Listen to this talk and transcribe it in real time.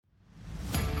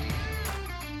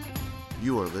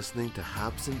You are listening to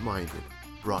Habsent Minded,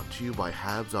 brought to you by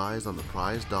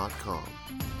HabsEyesOnThePrize.com.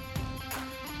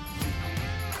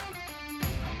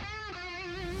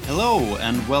 Hello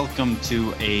and welcome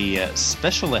to a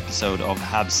special episode of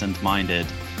Habsent Minded.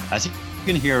 As you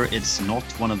can hear, it's not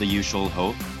one of the usual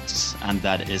hosts, and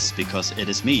that is because it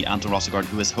is me, Anton Rosengard,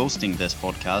 who is hosting this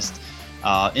podcast.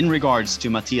 In regards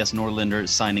to Mattias Norlinder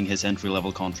signing his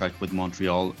entry-level contract with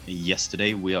Montreal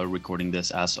yesterday, we are recording this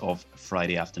as of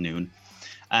Friday afternoon.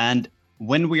 And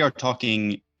when we are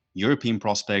talking European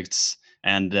prospects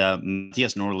and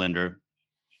Mattias Norlinder,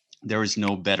 there is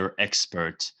no better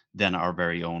expert than our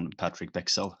very own Patrick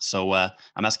Bexell. So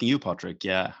I'm asking you, Patrick,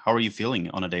 how are you feeling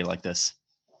on a day like this?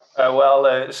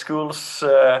 Schools,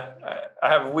 I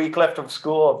have a week left of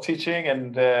school of teaching,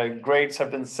 and grades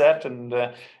have been set, and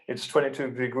it's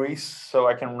 22 degrees, so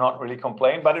I cannot really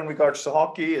complain. But in regards to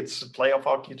hockey, it's playoff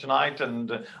hockey tonight,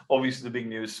 and obviously the big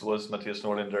news was Mattias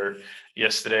Norlinder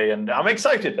yesterday, and I'm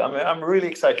excited. I'm really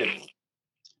excited.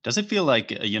 Does it feel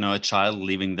like, a child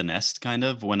leaving the nest, kind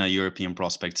of, when a European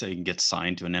prospect gets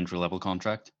signed to an entry-level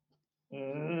contract?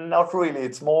 Not really.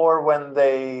 It's more when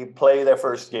they play their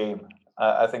first game.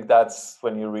 I think that's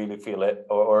when you really feel it.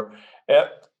 Or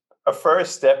a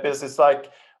first step is it's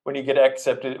like when you get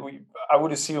accepted. I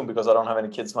would assume, because I don't have any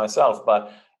kids myself,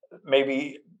 but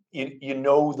maybe you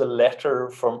know the letter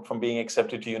from being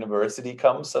accepted to university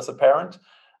comes as a parent,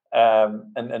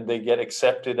 and they get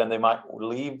accepted and they might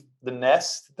leave the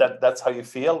nest. That's how you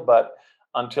feel, but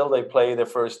until they play their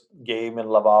first game in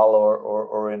Laval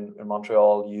or in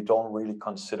Montreal, you don't really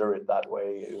consider it that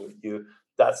way.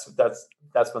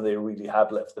 That's when they really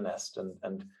have left the nest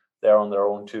and they're on their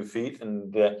own 2 feet.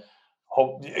 And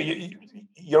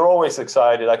you're always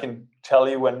excited. I can tell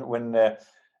you when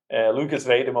Lucas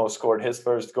Vejdemo scored his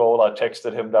first goal, I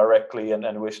texted him directly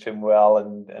and wished him well.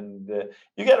 And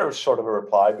you get a sort of a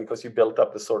reply because you built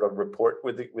up a sort of rapport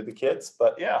with the kids.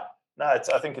 But yeah, no, I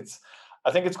think it's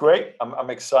great. I'm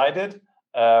excited.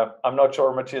 I'm not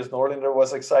sure Mattias Norlinder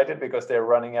was excited because they're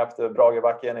running up the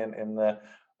Bragebacken in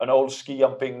an old ski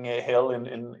jumping hill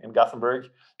in Gothenburg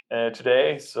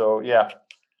today. So yeah,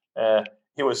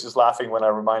 he was just laughing when I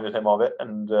reminded him of it,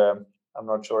 and I'm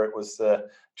not sure it was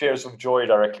tears of joy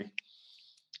directly.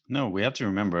 No, we have to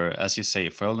remember, as you say,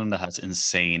 Frölunda has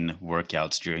insane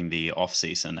workouts during the off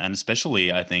season, and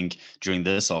especially I think during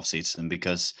this off season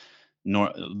because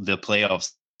the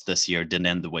playoffs this year didn't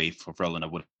end the way for Frölunda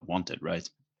would have wanted, right?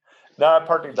 No,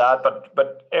 partly that,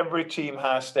 but every team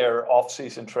has their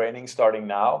off-season training starting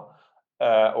now,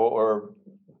 or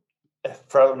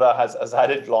Frölunda has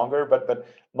had it longer, but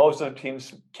most of the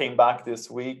teams came back this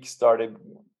week, started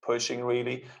pushing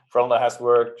really. Frölunda has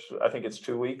worked, I think it's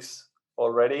 2 weeks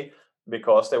already,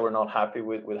 because they were not happy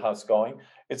with how it's going.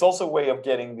 It's also a way of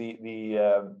getting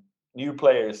the new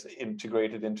players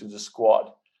integrated into the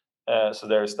squad. So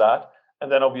there's that.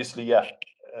 And then obviously, you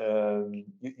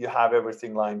have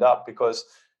everything lined up because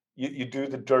you do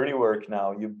the dirty work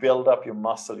now. You build up your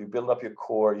muscle, you build up your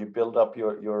core, you build up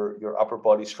your upper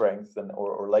body strength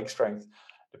or leg strength,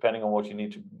 depending on what you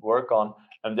need to work on.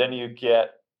 And then you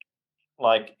get,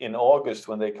 like in August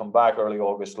when they come back, early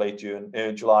August, late June,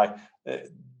 July,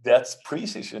 that's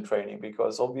preseason training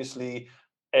because obviously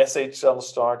SHL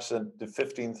starts on the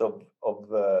 15th of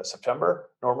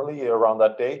September, normally around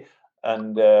that day.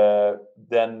 And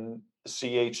then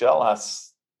CHL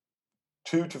has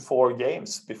 2 to 4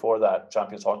 games before that,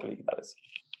 Champions Hockey League, that is.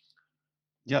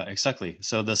 Yeah, exactly.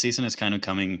 So the season is kind of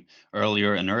coming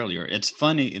earlier and earlier. It's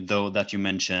funny, though, that you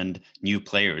mentioned new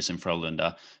players in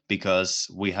Frölunda because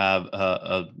we have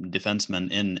a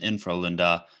defenseman in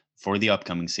Frölunda for the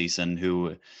upcoming season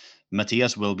who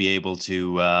Mattias will be able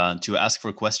to ask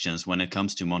for questions when it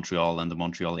comes to Montreal and the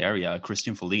Montreal area.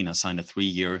 Christian Folin has signed a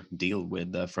 3-year deal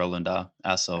with Frölunda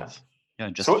as of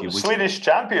just a few weeks. Swedish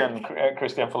champion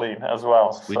Christian Folin as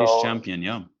well. Swedish champion,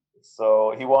 yeah.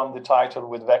 So he won the title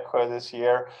with Växjö this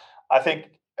year. I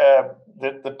think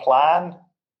the plan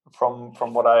from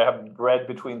what I have read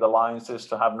between the lines is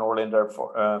to have Norlinder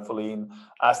Folin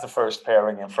as the first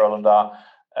pairing in Frölunda.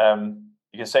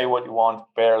 You can say what you want,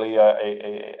 barely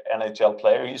a NHL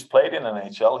player. He's played in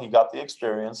NHL. He got the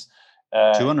experience.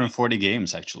 240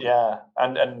 games, actually. Yeah,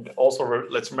 and also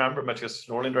let's remember Mattias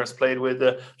Norlinder has played with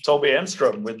Toby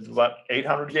Enstrom with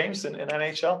 800 games in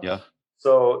NHL. Yeah.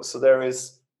 So there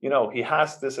is, he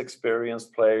has this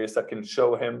experienced players that can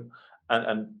show him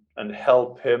and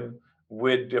help him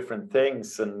with different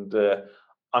things. And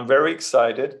I'm very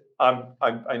excited.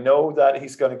 I know that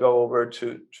he's going to go over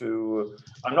to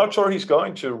I'm not sure he's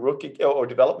going to rookie or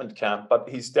development camp, but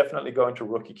he's definitely going to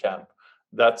rookie camp.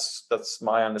 That's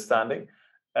my understanding.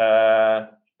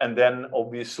 and then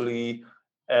obviously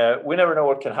we never know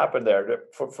what can happen there.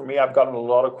 For me, I've gotten a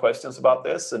lot of questions about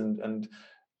this, and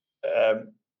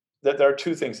that there are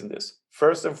two things in this.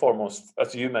 First and foremost,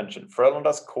 as you mentioned,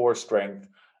 Frölunda's core strength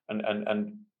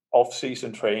and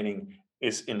off-season training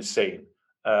is insane.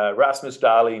 Rasmus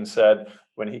Dahlin said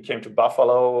when he came to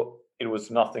Buffalo, it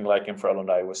was nothing like in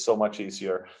Frölunda. It was so much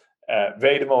easier.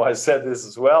 Vedemo has said this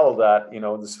as well, that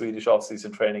the Swedish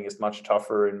off-season training is much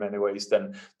tougher in many ways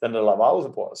than the Laval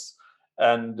was.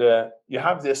 And you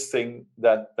have this thing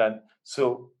that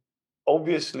so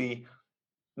obviously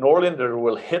Norlinder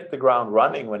will hit the ground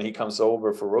running when he comes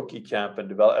over for rookie camp and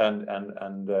develop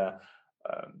and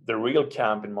the real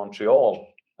camp in Montreal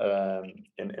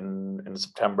in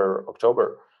September,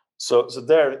 October. So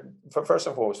there, first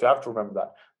and foremost, we have to remember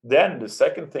that. Then the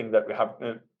second thing that we have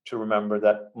to remember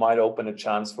that might open a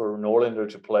chance for Norlinder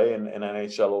to play in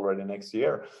NHL already next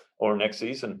year or next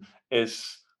season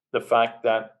is the fact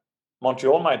that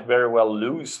Montreal might very well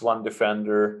lose one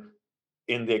defender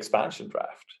in the expansion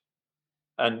draft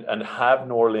and have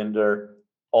Norlinder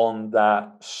on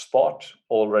that spot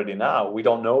already now. We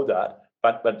don't know that,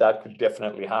 but that could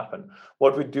definitely happen.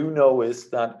 What we do know is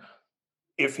that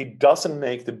if he doesn't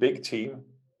make the big team,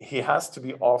 he has to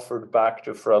be offered back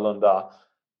to Frölunda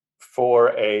for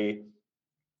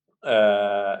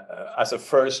as a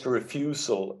first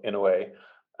refusal in a way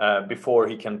before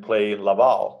he can play in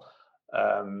Laval.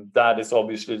 That is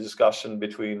obviously a discussion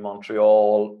between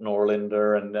Montreal,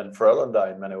 Norlinder, and then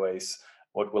Frölunda in many ways.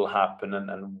 What will happen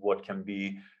and what can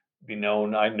be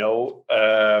known. I know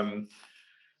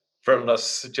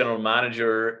Frölunda's general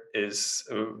manager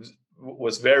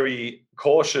was very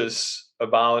cautious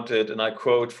about it, and I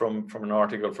quote from an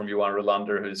article from Johan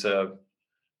Relander, who's a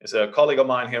colleague of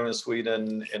mine here in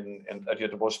Sweden at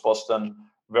Göteborgs-Posten,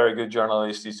 very good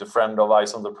journalist. He's a friend of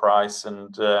Ice on the Price,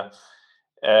 and the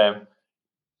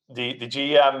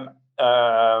GM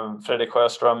Fredrik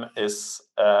Sjöström is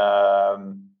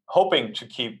hoping to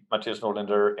keep Mattias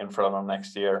Norlinder in Frölunda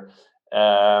next year.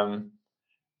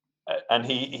 And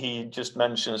he just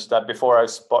mentions that before I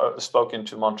spoken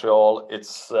to Montreal,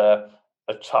 it's a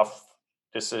tough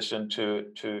decision to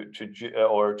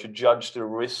judge the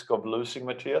risk of losing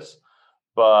Mattias,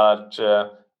 but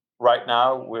right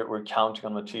now we're counting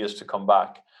on Mattias to come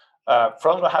back.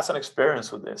 Frölunda has an experience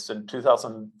with this. In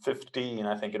 2015,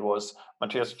 I think it was,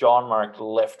 Mattias Janmark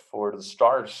left for the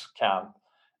Stars camp,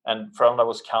 and Frölunda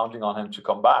was counting on him to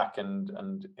come back, and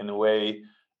in a way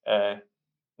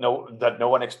no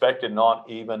one expected, not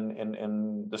even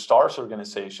in the Stars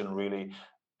organization really.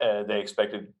 They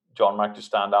expected Janmark to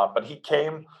stand out, but he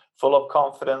came full of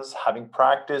confidence, having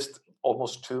practiced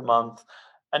almost 2 months,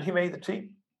 and he made the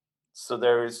team. So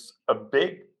there is a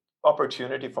big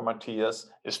opportunity for Mattias,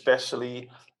 especially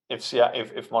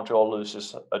if Montreal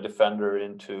loses a defender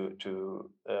into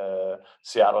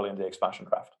Seattle in the expansion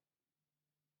draft.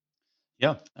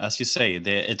 Yeah, as you say,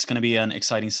 it's going to be an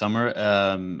exciting summer,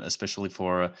 especially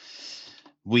for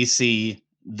we see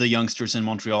the youngsters in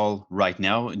Montreal right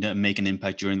now make an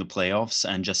impact during the playoffs,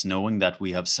 and just knowing that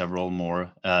we have several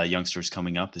more youngsters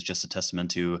coming up is just a testament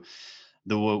to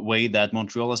the way that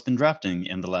Montreal has been drafting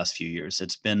in the last few years.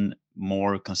 It's been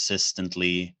more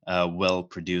consistently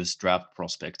well-produced draft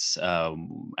prospects,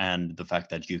 and the fact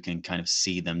that you can kind of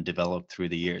see them develop through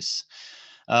the years.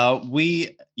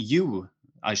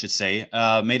 I should say,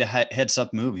 made a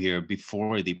heads-up move here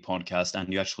before the podcast,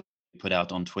 and you actually put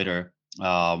out on Twitter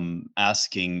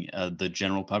asking the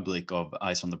general public of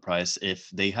Ice on the Price if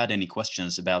they had any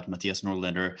questions about Mattias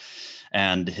Norlinder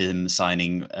and him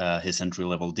signing his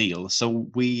entry-level deal. So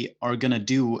we are going to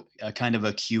do a kind of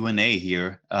a Q&A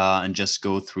here and just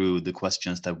go through the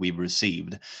questions that we've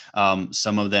received.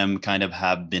 Some of them kind of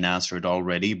have been answered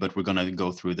already, but we're going to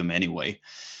go through them anyway.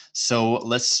 So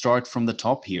let's start from the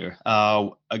top here. A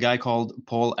guy called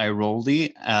Paul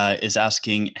Airoldi is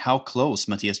asking how close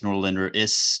Mattias Norlinder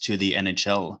is to the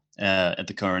NHL at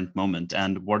the current moment,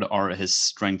 and what are his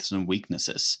strengths and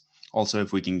weaknesses? Also,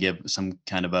 if we can give some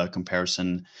kind of a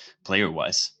comparison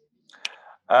player-wise.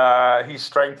 His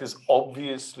strength is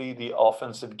obviously the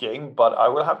offensive game, but I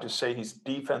will have to say his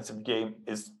defensive game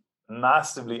is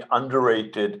massively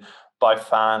underrated by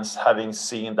fans, having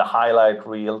seen the highlight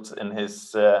reels in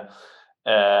his from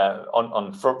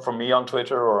me on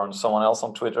Twitter or on someone else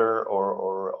on Twitter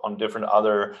or on different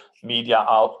other media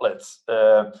outlets.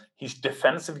 His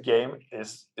defensive game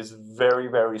is very,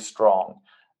 very strong.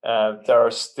 There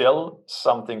are still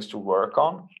some things to work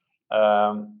on.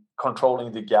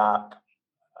 Controlling the gap,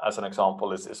 as an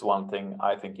example, is one thing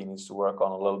I think he needs to work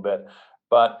on a little bit.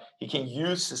 But he can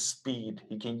use his speed,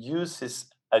 he can use his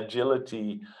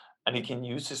agility, and he can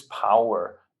use his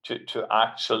power to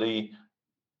actually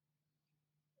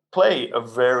play a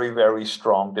very, very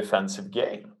strong defensive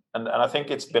game. And I think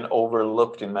it's been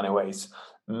overlooked in many ways,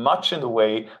 much in the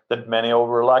way that many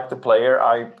overlook the player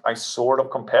I sort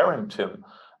of compare him to,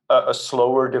 a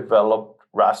slower developed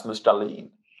Rasmus Dahlin.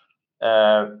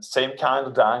 Same kind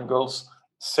of angles,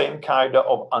 same kind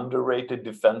of underrated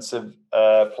defensive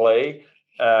play.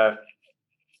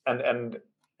 And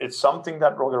it's something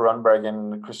that Roger Rönnberg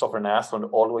and Christopher Näslund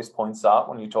always points out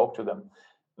when you talk to them.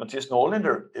 Mattias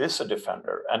Norlinder is a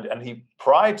defender, and he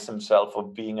prides himself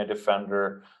of being a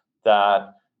defender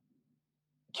that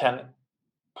can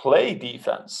play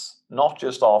defense, not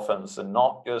just offense, and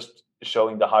not just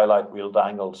showing the highlight reel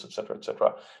angles, etc.,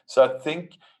 etc. So I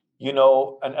think,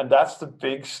 and that's the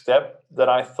big step that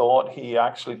I thought he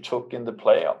actually took in the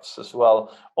playoffs as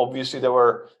well. Obviously, there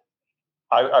were,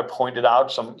 I pointed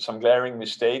out some glaring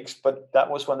mistakes, but that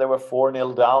was when they were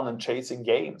 4-0 down and chasing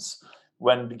games.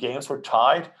 When the games were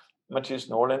tied, Mattias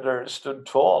Norlinder stood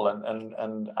tall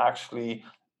and actually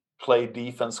played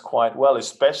defense quite well,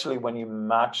 especially when you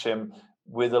match him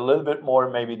with a little bit more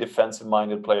maybe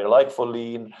defensive-minded player like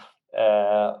Folin,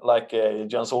 like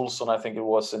Jens Olsson, I think it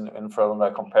was in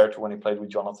Frölunda, compared to when he played with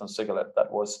Jonathan Sigalet,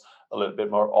 that was a little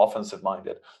bit more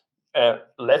offensive-minded.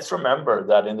 Let's remember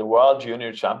that in the World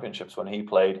Junior Championships, when he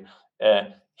played,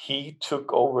 he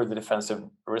took over the defensive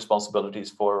responsibilities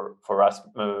for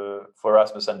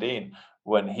Rasmus Sandin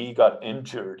when he got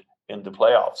injured in the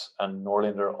playoffs, and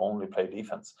Norlinder only played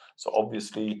defense. So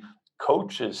obviously,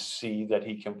 coaches see that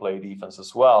he can play defense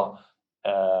as well,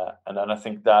 and then I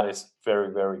think that is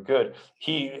very, very good.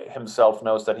 He himself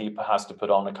knows that he has to put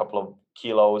on a couple of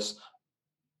kilos,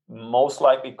 most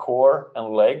likely core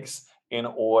and legs, in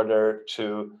order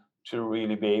to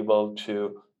really be able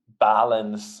to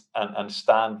balance and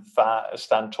stand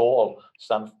tall,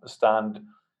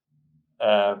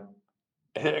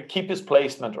 keep his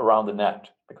placement around the net,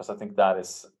 because I think that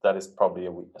is probably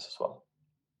a weakness as well.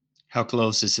 How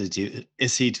close is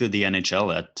he to the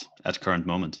NHL at current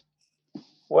moment?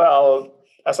 Well,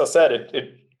 as I said,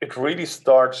 it really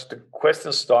starts. The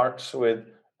question starts with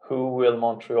who will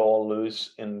Montreal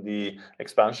lose in the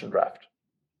expansion draft,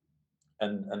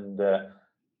 and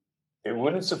it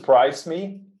wouldn't surprise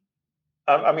me.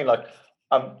 I mean, like,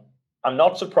 I'm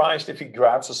not surprised if he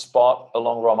grabs a spot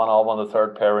along Romanov on the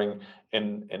third pairing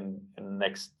in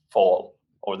next fall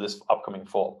or this upcoming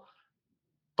fall.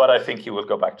 But I think he will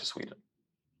go back to Sweden.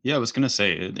 Yeah, I was going to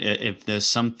say, if there's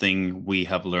something we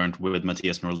have learned with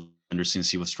Mattias Norlinder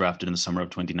since he was drafted in the summer of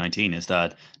 2019, is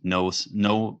that no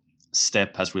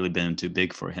step has really been too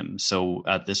big for him. So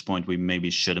at this point, we maybe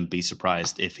shouldn't be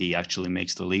surprised if he actually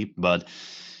makes the leap. But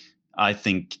I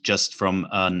think just from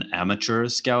an amateur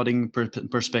scouting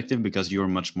perspective, because you're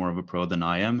much more of a pro than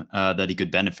I am, that he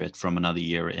could benefit from another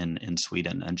year in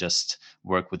Sweden and just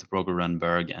work with Roger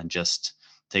Rönnberg and just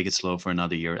take it slow for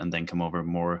another year and then come over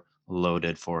more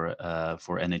loaded for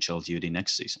NHL duty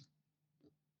next season.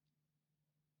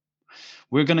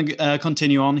 We're going to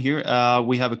continue on here.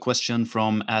 We have a question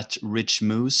from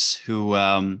 @RichMoose, who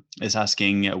is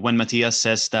asking, when Mattias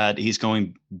says that he's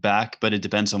going back, but it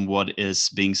depends on what is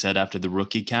being said after the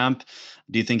rookie camp,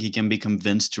 do you think he can be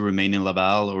convinced to remain in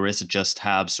Laval, or is it just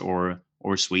Habs or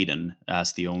Sweden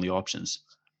as the only options?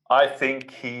 I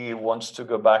think he wants to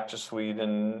go back to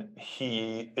Sweden.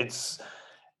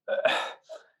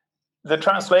 The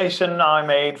translation I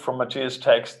made from Mattias'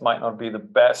 text might not be the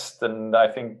best, and I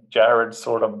think Jared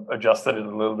sort of adjusted it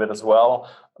a little bit as well.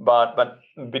 But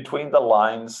between the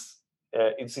lines,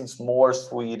 it seems more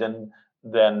Sweden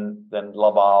than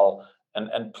Laval,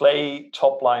 and play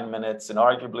top line minutes in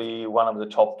arguably one of the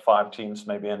top 5 teams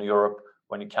maybe in Europe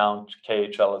when you count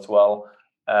KHL as well,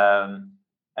 and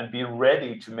be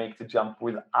ready to make the jump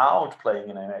without playing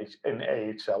in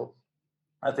AHL.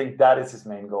 I think that is his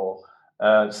main goal.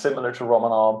 Similar to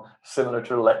Romanov, similar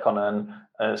to Lekkonen,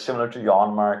 similar to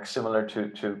Janmark, similar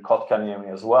to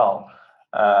Kotkaniemi as well.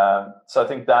 So I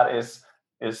think that is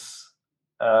his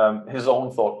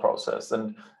own thought process.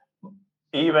 And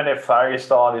even if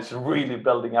Färjestad is really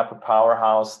building up a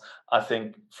powerhouse, I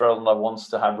think Frölunda wants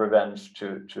to have revenge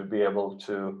to be able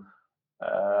to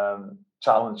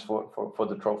challenge for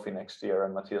the trophy next year,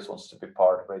 and Mattias wants to be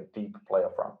part of a deep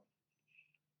playoff run.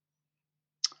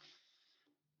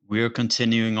 We're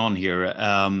continuing on here.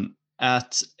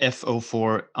 At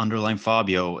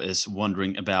FO4_Fabio is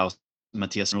wondering about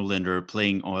Mattias Norlinder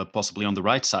playing possibly on the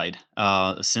right side.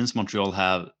 Since Montreal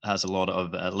has a lot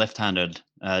of left-handed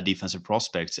defensive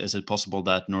prospects, is it possible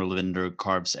that Norlinder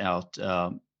carves out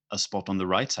a spot on the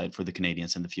right side for the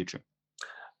Canadiens in the future?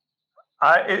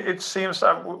 It seems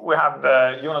that we have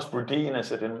Jonas Brodin,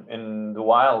 is it in the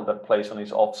Wild, that plays on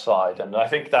his offside, and I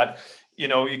think that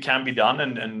it can be done,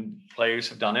 and players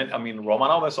have done it. I mean,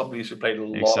 Romanov has obviously played a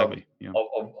lot Exactly. Yeah.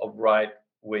 of right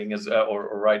wing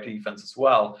or right defense as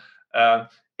well.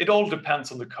 It all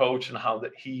depends on the coach and how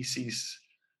that he sees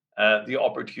the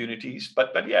opportunities.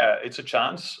 But yeah, it's a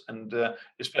chance, and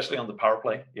especially on the power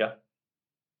play. Yeah.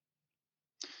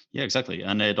 Yeah, exactly.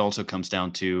 And it also comes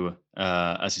down to,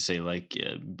 as you say, like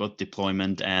both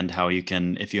deployment and how you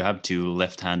can, if you have two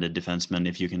left-handed defensemen,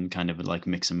 if you can kind of like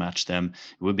mix and match them,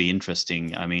 it would be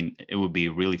interesting. I mean, it would be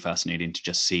really fascinating to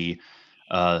just see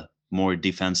a more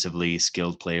defensively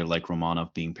skilled player like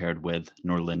Romanov being paired with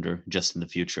Norlinder just in the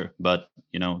future. But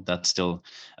that's still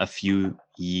a few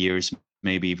years,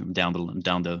 maybe down the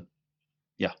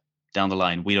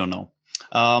line. We don't know.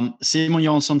 Simon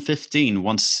Johnson 15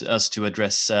 wants us to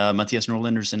address Matthias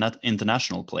Norlinder's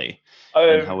international play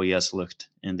and how he has looked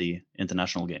in the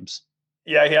international games.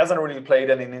 Yeah, he hasn't really played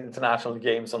any international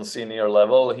games on senior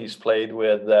level. He's played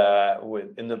with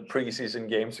in the preseason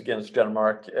games against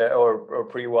Denmark or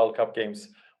pre-World Cup games,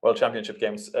 World Championship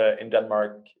games in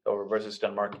Denmark or versus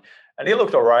Denmark, and he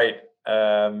looked all right.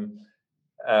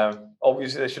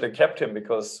 Obviously, they should have kept him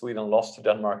because Sweden lost to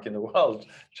Denmark in the World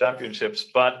Championships.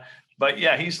 But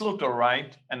yeah, he's looked all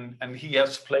right, and he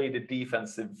has played a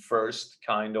defensive first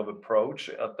kind of approach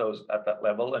at that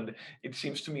level. And it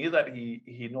seems to me that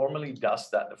he normally does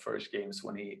that the first games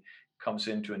when he comes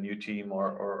into a new team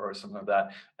or something like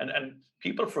that. And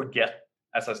people forget,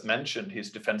 as I mentioned,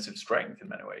 his defensive strength in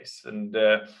many ways. And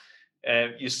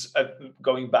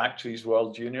going back to his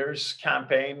World Juniors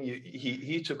campaign,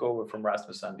 he took over from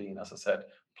Rasmus Sandin, as I said,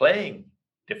 playing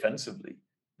defensively.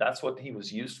 That's what he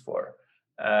was used for.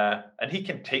 And he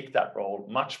can take that role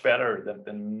much better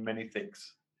than many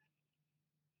things.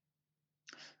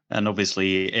 And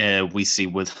obviously, we see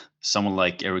with someone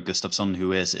like Erik Gustafsson,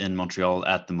 who is in Montreal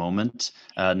at the moment,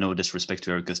 no disrespect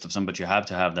to Erik Gustafsson, but you have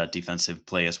to have that defensive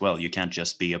play as well. You can't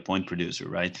just be a point producer,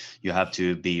 right? You have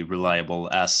to be reliable,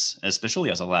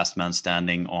 especially as a last man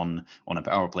standing on a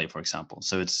power play, for example.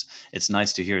 So it's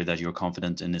nice to hear that you're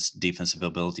confident in his defensive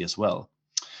ability as well.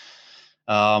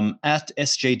 At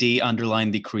SJD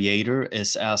underline the creator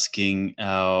is asking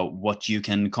what you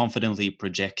can confidently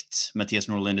project Matthias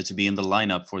Norlinder to be in the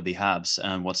lineup for the Habs,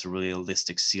 and what's a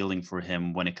realistic ceiling for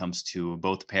him when it comes to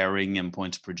both pairing and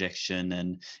points projection,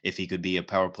 and if he could be a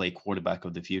power play quarterback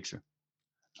of the future.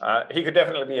 He could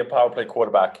definitely be a power play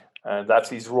quarterback. That's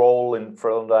his role in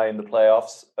Frölunda in the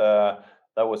playoffs.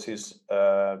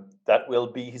 That will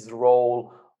be his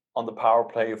role on the power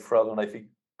play of Frölunda if he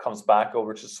comes back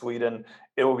over to Sweden.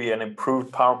 It will be an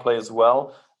improved power play as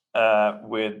well,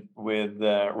 with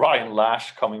Ryan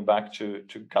Lash coming back to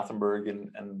Gothenburg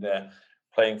and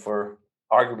playing for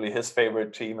arguably his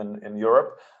favorite team in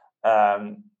Europe.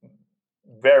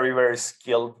 Very, very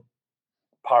skilled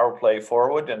power play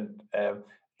forward, and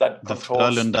that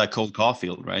controls the Frölunda Cole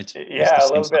Caulfield, right? Yeah, a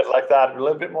little bit like that. A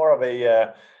little bit more of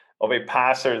a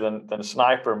passer than a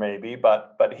sniper, maybe,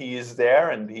 but he is there,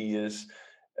 and he is.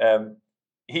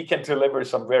 He can deliver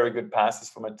some very good passes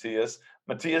for Matthias.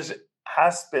 Matthias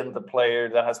has been the player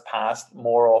that has passed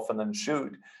more often than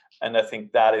shoot. And I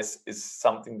think that is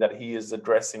something that he is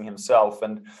addressing himself.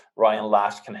 And Ryan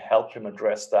Lash can help him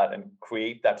address that and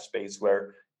create that space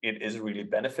where it is really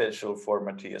beneficial for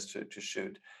Matthias to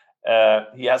shoot.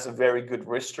 He has a very good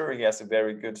wrister. He has a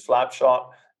very good slap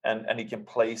shot, and he can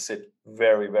place it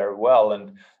very, very well.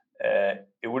 And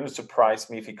it wouldn't surprise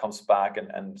me if he comes back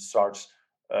and starts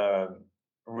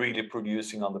really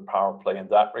producing on the power play in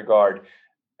that regard.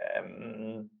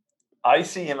 I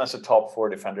see him as a top 4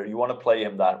 defender. You want to play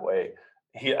him that way.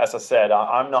 He, as I said,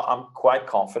 I'm quite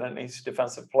confident in his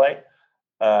defensive play.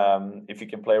 If you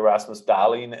can play Rasmus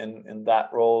Dahlin in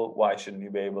that role, why shouldn't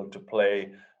you be able to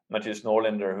play Matthias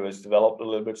Norlinder, who has developed a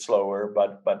little bit slower,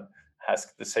 but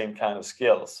has the same kind of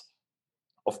skills?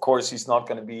 Of course, he's not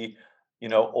going to be,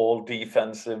 all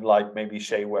defensive like maybe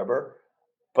Shea Weber,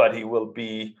 but he will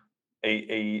be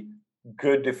a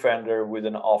good defender with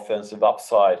an offensive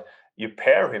upside. You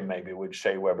pair him maybe with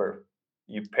Shea Weber.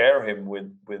 You pair him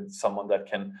with someone that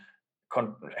can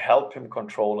help him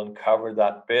control and cover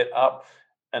that bit up.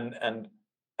 And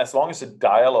as long as the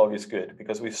dialogue is good,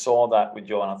 because we saw that with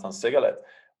Jonathan Sigalet,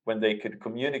 when they could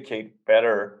communicate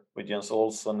better with Jens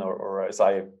Olsson or as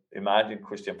I imagine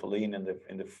Christian Folin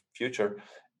in the future,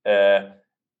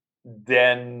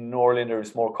 then Norlinder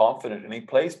is more confident and he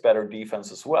plays better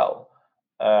defense as well.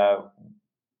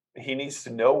 He needs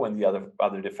to know when the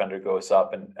other defender goes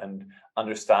up and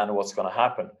understand what's going to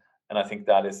happen. And I think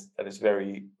that is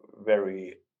very,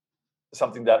 very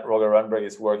something that Roger Rönnberg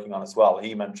is working on as well.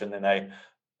 He mentioned in a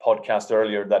podcast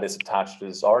earlier that is attached to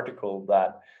this article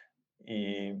that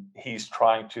he's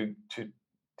trying to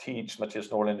teach Mattias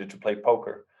Norlinder to play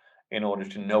poker in order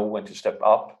to know when to step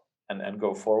up and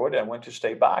go forward, and when to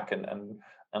stay back and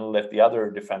let the other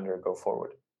defender go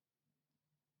forward.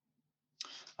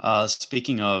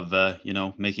 Speaking of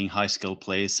making high skill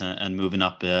plays and moving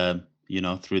up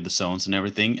through the zones and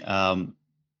everything,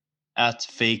 at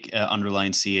fake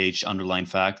underline ch underline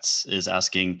facts is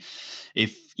asking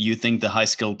if you think the high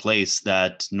skill plays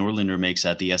that Norlinder makes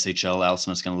at the SHL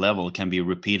Allsvenskan level can be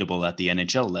repeatable at the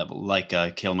NHL level, like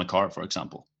Cale Makar, for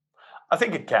example. I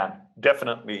think it can,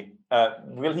 definitely.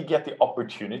 Will he get the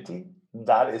opportunity?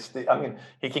 That is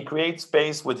he can create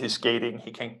space with his skating.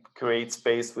 He can create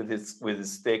space with his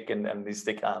stick and his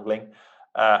stick handling.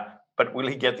 But will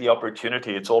he get the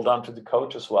opportunity? It's all down to the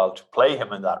coach as well to play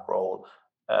him in that role.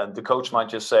 The coach might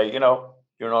just say, you're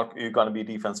going to be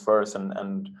defense first,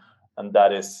 and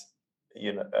that is,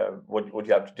 what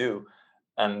you have to do.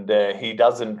 And he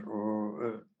doesn't.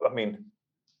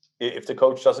 If the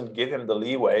coach doesn't give him the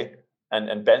leeway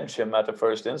and bench him at the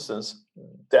first instance,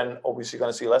 then obviously you're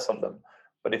going to see less of them.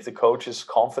 But if the coach is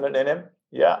confident in him,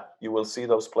 yeah, you will see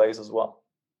those plays as well.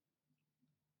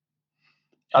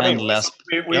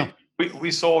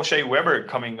 We saw Shea Weber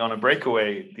coming on a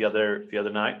breakaway the other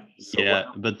night.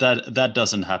 But that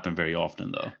doesn't happen very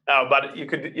often, though. No, but you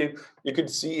could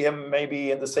see him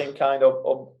maybe in the same kind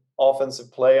of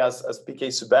offensive play as PK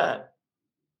Subban,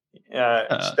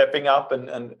 stepping up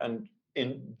and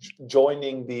in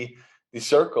joining the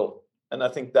circle. And I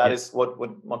think that is what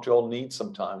Montreal needs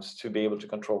sometimes, to be able to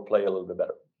control play a little bit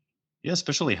better. Yeah,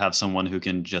 especially have someone who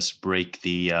can just break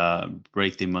the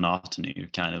monotony,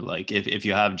 kind of like if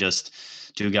you have just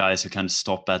two guys who kind of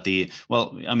stop at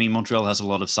Montreal has a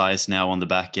lot of size now on the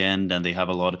back end, and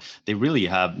they really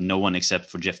have no one except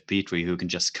for Jeff Petrie who can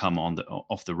just come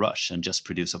off the rush and just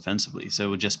produce offensively. So it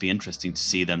would just be interesting to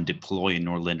see them deploy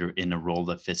Norlinder in a role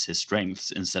that fits his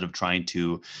strengths, instead of trying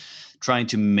to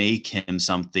make him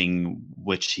something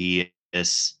which he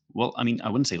is. Well, I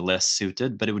wouldn't say less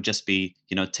suited, but it would just be,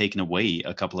 taking away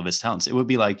a couple of his talents. It would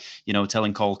be like,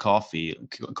 telling Cole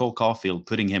Caulfield,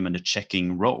 putting him in a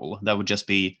checking role. That would just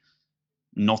be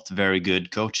not very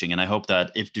good coaching. And I hope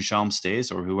that if Duchamp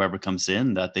stays or whoever comes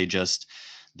in, that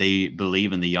they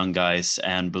believe in the young guys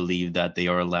and believe that they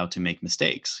are allowed to make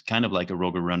mistakes, kind of like a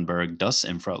Roger Rönnberg does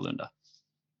in Frölunda.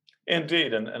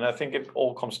 Indeed, and I think it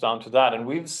all comes down to that. And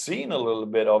we've seen a little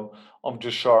bit of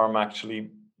Ducharme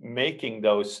actually making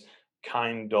those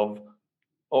kind of,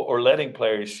 or letting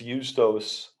players use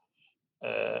those,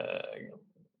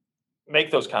 make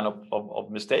those kind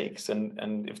of mistakes.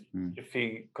 And if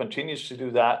he continues to do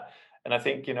that, and I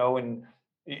think,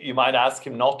 you might ask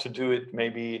him not to do it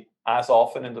maybe as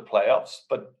often in the playoffs,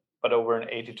 but over an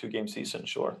 82 game season,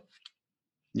 sure.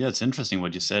 Yeah, it's interesting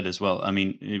what you said as well.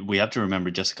 We have to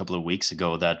remember just a couple of weeks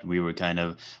ago that we were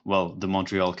the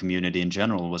Montreal community in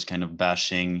general was kind of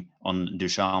bashing on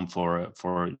Duchamp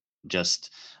for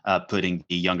just putting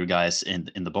the younger guys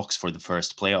in the box for the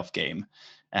first playoff game.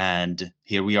 And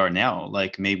here we are now.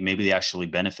 Like maybe they actually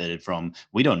benefited from,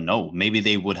 we don't know, maybe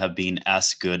they would have been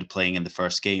as good playing in the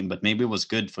first game, but maybe it was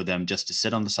good for them just to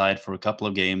sit on the side for a couple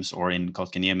of games, or in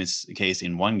Kotkaniemi's case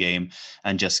in one game,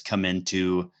 and just come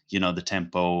into, the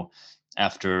tempo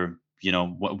after,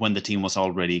 when the team was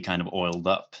already kind of oiled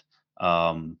up.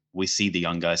 We see the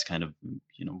young guys kind of,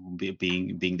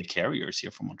 being the carriers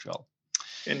here for Montreal.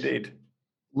 Indeed.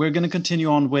 We're going to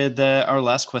continue on with our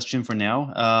last question for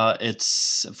now.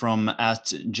 It's from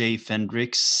JP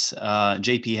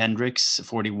Hendricks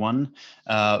 41,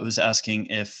 who's asking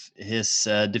if his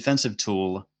defensive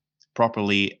tool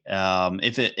properly,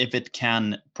 if it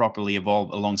can properly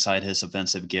evolve alongside his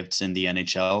offensive gifts in the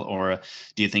NHL, or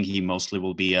do you think he mostly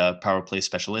will be a power play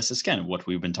specialist? It's kind of what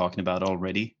we've been talking about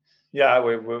already. Yeah,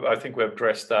 I think we've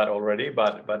addressed that already,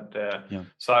 but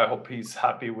so I hope he's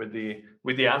happy with the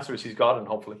answers he's gotten,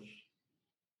 hopefully.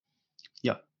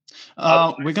 Yeah,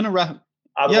 we're gonna wrap.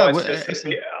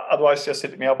 Otherwise, just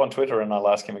hit me up on Twitter and I'll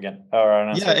ask him again.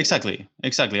 Yeah, exactly.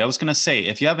 I was gonna say,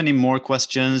 if you have any more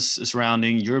questions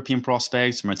surrounding European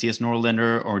prospects, Mattias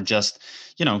Norlinder, or just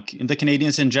the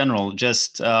Canadians in general,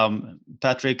 just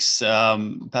Patrick's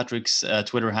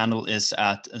Twitter handle is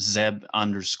at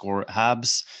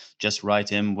 @Zeb_Habs. Just write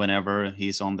him whenever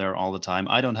he's on there all the time.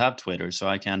 I don't have Twitter, so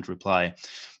I can't reply.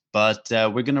 But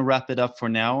we're going to wrap it up for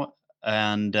now.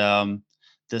 And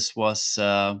this was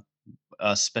a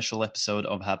special episode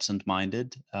of Habsent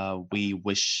Minded. We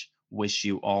wish wish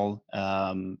you all,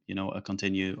 a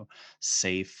continue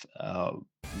safe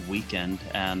weekend,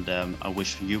 and I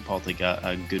wish you, Patrik,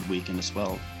 a good weekend as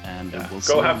well. And we'll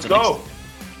see go you Habs, on the go!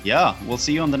 we'll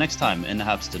see you on the next time in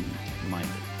Habsent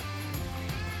Minded.